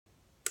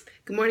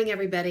Good morning,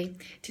 everybody.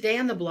 Today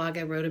on the blog,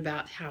 I wrote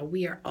about how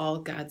we are all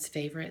God's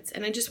favorites.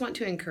 And I just want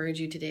to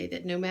encourage you today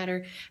that no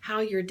matter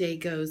how your day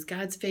goes,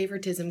 God's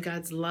favoritism,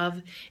 God's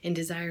love and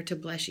desire to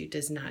bless you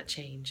does not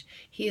change.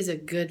 He is a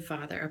good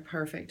father, a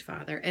perfect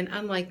father. And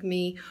unlike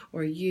me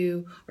or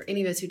you or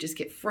any of us who just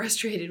get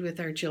frustrated with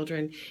our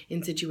children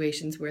in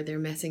situations where they're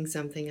messing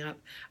something up,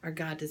 our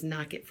God does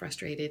not get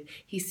frustrated.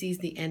 He sees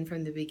the end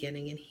from the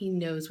beginning and He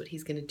knows what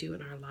He's going to do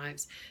in our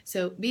lives.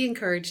 So be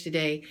encouraged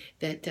today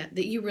that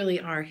you really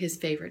are His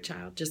favorite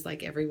child, just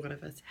like every one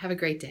of us. Have a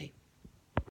great day.